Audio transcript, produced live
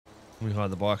Let me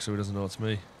hide the bike so he doesn't know it's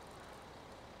me.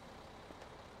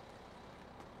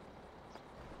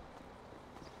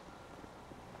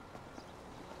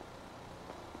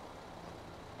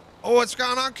 Oh, what's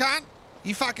going on, cunt?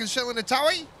 You fucking selling a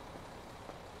towie?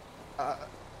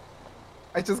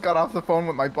 I just got off the phone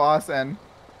with my boss, and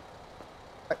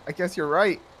I guess you're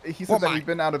right. He said that we've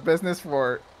been out of business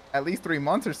for at least 3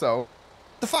 months or so.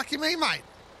 The fuck you mean, mate?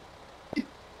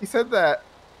 He said that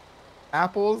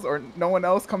Apples or no one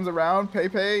else comes around,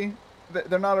 PayPay,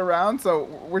 they're not around, so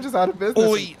we're just out of business.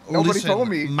 Oi, nobody listen, told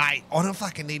me. Mate, I don't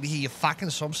fucking need to hear your fucking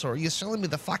sob story. You're selling me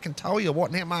the fucking towie or what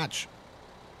and how much?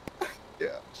 Yeah,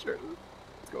 sure.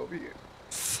 Let's go over here.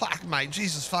 Fuck, mate.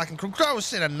 Jesus fucking Christ. Grow a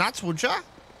set of nuts, would ya?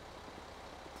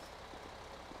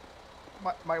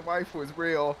 My wife, who is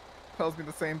real, tells me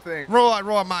the same thing.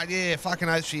 Right, mate. Yeah, fucking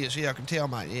oath she is. Yeah, I can tell,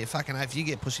 mate. Yeah, fucking oath. You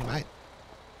get pussy, mate.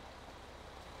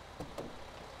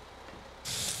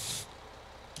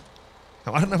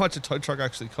 I don't know how much a tow truck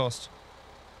actually costs.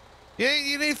 Yeah,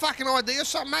 you need a fucking idea or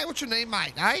something, mate? What you need,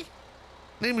 mate, eh?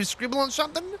 Need me to scribble on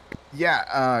something?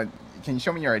 Yeah, can you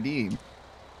show me your ID?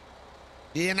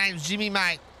 Yeah, name's Jimmy,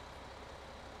 mate.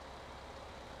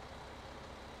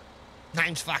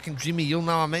 Name's fucking Jimmy. You'll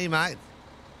know me, mate.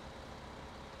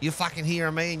 You fucking hear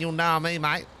me and you'll know me,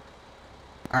 mate.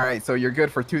 All right, so you're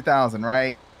good for 2,000,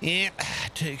 right? Yeah,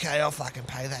 2K. I'll fucking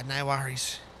pay that. No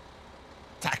worries.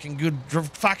 Fucking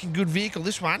good vehicle,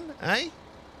 this one, eh?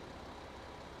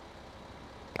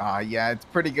 Yeah, it's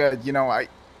pretty good. You know, I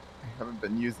haven't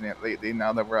been using it lately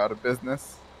now that we're out of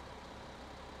business.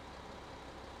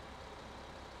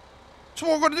 So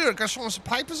what we're gonna do? Go sign some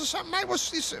papers or something, mate?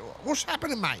 What's this? What's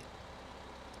happening, mate?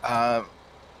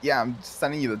 Yeah, I'm just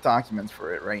sending you the documents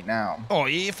for it right now. Oh,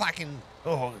 yeah, fucking...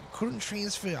 Oh, couldn't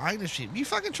transfer ownership. You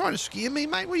fucking trying to scare me,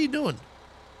 mate? What are you doing?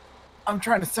 I'm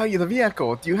trying to sell you the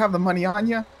vehicle. Do you have the money on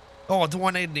you? Oh, do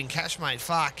I need it in cash, mate?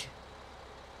 Fuck.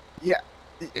 Yeah.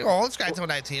 Oh, let's go to an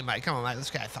ATM, mate. Come on, mate.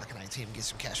 Let's go fucking ATM and get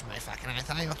some cash, mate. Fucking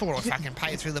anything. I thought I was fucking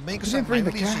pay through the bank or something, mate.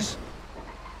 Bring the cash.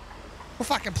 Well,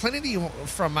 fucking plenty do you want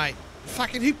from, mate?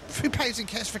 Fucking who pays in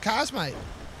cash for cars, mate?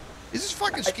 Is this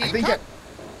fucking scam? I think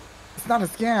it's not a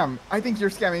scam. I think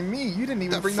you're scamming me. You didn't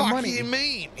even bring the money. What do you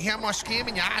mean? How am I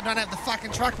scamming you? I don't have the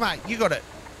fucking truck, mate. You got it.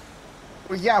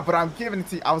 Well, yeah, but I'm giving it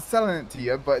to you. I was selling it to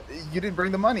you, but you didn't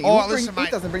bring the money. Oh, listen,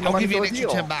 mate. Doesn't bring the I'll money give you an to a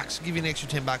extra deal. $10. Give you an extra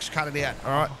 $10. Cut it out.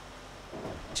 All right.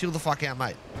 Chill the fuck out,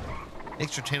 mate.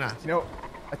 Extra tenner. You know,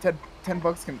 a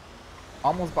 $10 can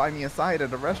almost buy me a side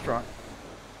at a restaurant.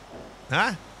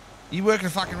 Huh? You work in a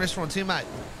fucking restaurant too, mate?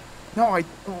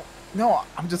 No,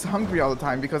 I'm just hungry all the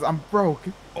time because I'm broke.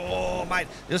 Oh, mate,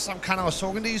 there's some cunt I was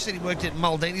talking to. You said he worked at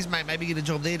Maldini's, mate. Maybe get a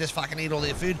job there, just fucking eat all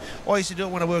their food. I used to do it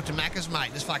when I worked at Macca's,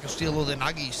 mate. Just fucking steal all their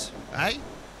nuggies, eh?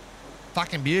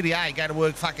 Fucking beauty, eh? Go to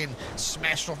work, fucking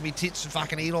smash off me tits and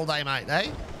fucking eat all day, mate, eh?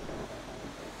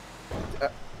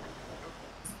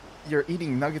 You're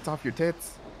eating nuggets off your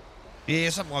tits? Yeah,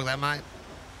 something like that, mate.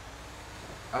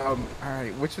 All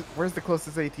right. Where's the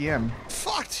closest ATM?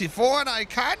 Fucked if I know,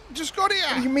 cunt. Just got here.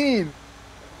 What do you mean?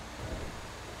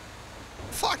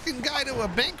 Fucking go to a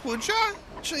bank, would ya?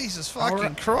 Jesus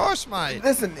fucking Christ, mate.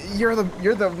 Listen, you're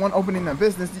the one opening the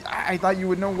business. I thought you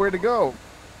would know where to go.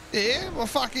 Yeah, well,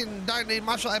 fucking don't need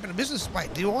much to open a business.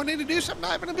 Wait, do I need to do something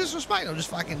to open a business, mate? I'll just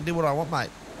fucking do what I want, mate.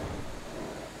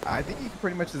 I think you can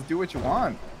pretty much just do what you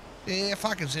want. Yeah,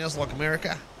 fucking sounds like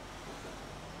America.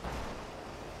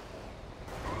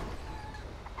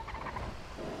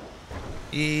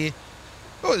 Yeah.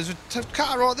 Oh, there's a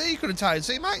car right there you could have towed.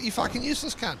 See, mate, you fucking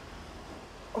useless cunt.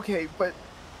 Okay, but,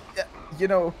 you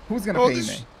know, who's going to pay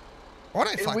me? I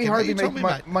don't fucking We hardly know.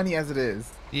 make money as it is.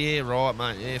 Yeah, right,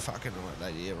 mate. Yeah, fucking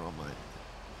right, mate. Yeah, right, mate.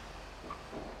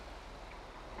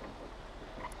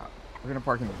 We're going to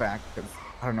park in the back because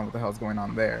I don't know what the hell's going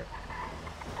on there.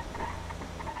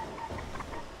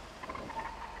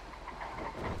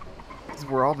 This is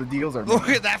where all the deals are. Look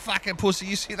at that fucking pussy.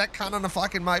 You see that cunt on a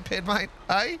fucking moped, mate?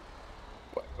 Hey?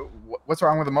 What's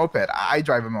wrong with a moped? I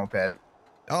drive a moped.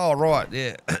 Oh, right,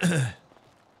 yeah.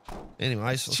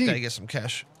 Anyways, let's go get some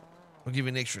cash. I'll give you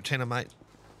an extra tenner, mate.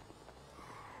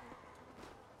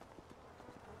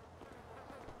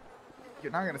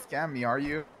 You're not going to scam me, are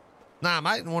you? Nah,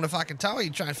 mate, I want to fucking tell you.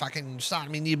 Try and fucking start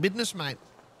me new business, mate.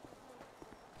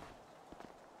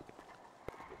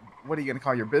 What are you going to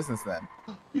call your business then?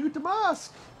 You get the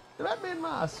mask. The Batman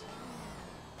mask.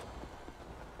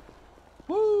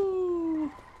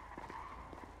 Woo.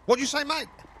 What'd you say, mate?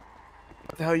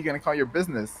 What the hell are you going to call your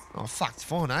business? Oh, fuck, it's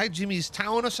fine, eh? Jimmy's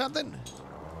Towing or something?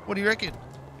 What do you reckon?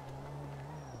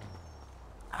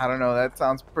 I don't know. That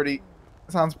sounds pretty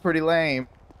lame.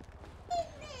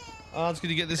 Oh, it's good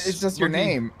to get this. It's just your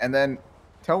name, and then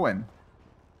towing.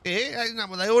 Yeah, ain't that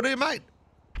what they all do, mate?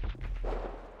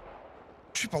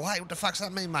 AAA, what the fuck's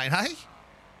that mean, mate, hey?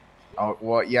 Oh,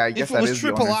 well, yeah, I guess if it that was is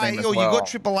the owner's name AAA as or well. you got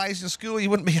AAAs in school, you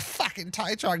wouldn't be a fucking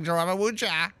tow truck driver, would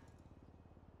ya?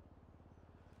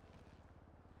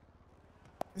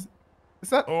 Is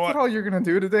that all you're gonna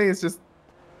do today? Is just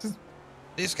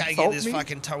this guy insult get this me?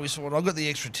 fucking towy sword. I've got the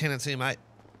extra tenants here, mate.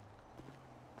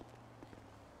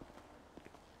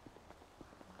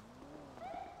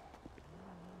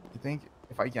 You think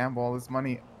if I gamble all this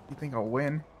money, you think I'll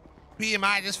win? Yeah,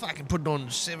 mate, just fucking put it on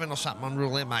 7 or something on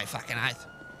roulette, mate. Fucking 8th.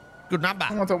 Good number.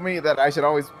 Someone told me that I should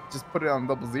always just put it on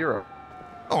 00.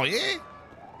 Oh, yeah?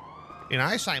 You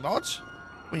know, same odds.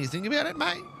 When you think about it,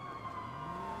 mate.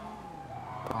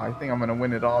 Oh, I think I'm gonna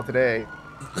win it all today.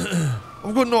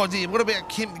 I've got an idea. What about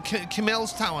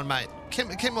Cammel's towing, mate?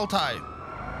 Cammel tow.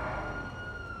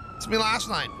 It's my last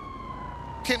name.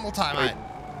 Cammel tow, mate.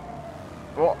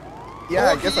 Well,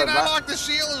 yeah, I guess you I'd don't like the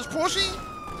Sealers, pussy?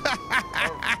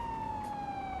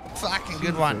 Fucking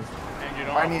good one.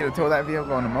 I need to tow that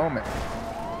vehicle in a moment.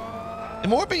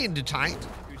 Am I being detained?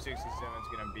 267 is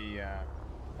gonna be,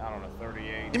 I don't know,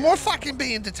 38. Am I fucking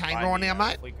being entertained right now,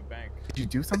 mate? Did you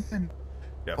do something?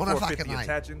 Yeah, What a fucking 450 night.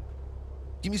 attaching.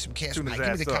 Give me some cash, Tune mate. his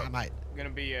Give me the ass car, up. mate.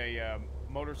 Gonna be a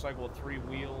motorcycle with 3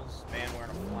 wheels, man wearing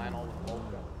a flannel with a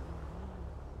logo.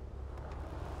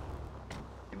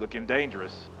 You're looking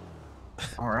dangerous.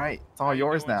 All right, it's all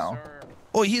yours now. Sir?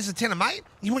 Oh, here's a tenner, mate.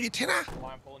 You want your tenner?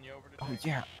 Why I'm pulling you over today? Oh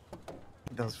yeah,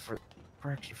 those for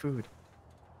extra food.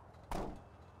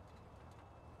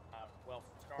 Well,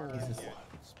 for starters, Jesus.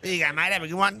 There you go, mate. Have a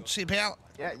good one. See you, pal.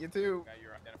 Yeah, you too. got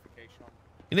your identification on.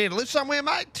 You need to live somewhere,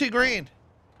 mate? $2 grand.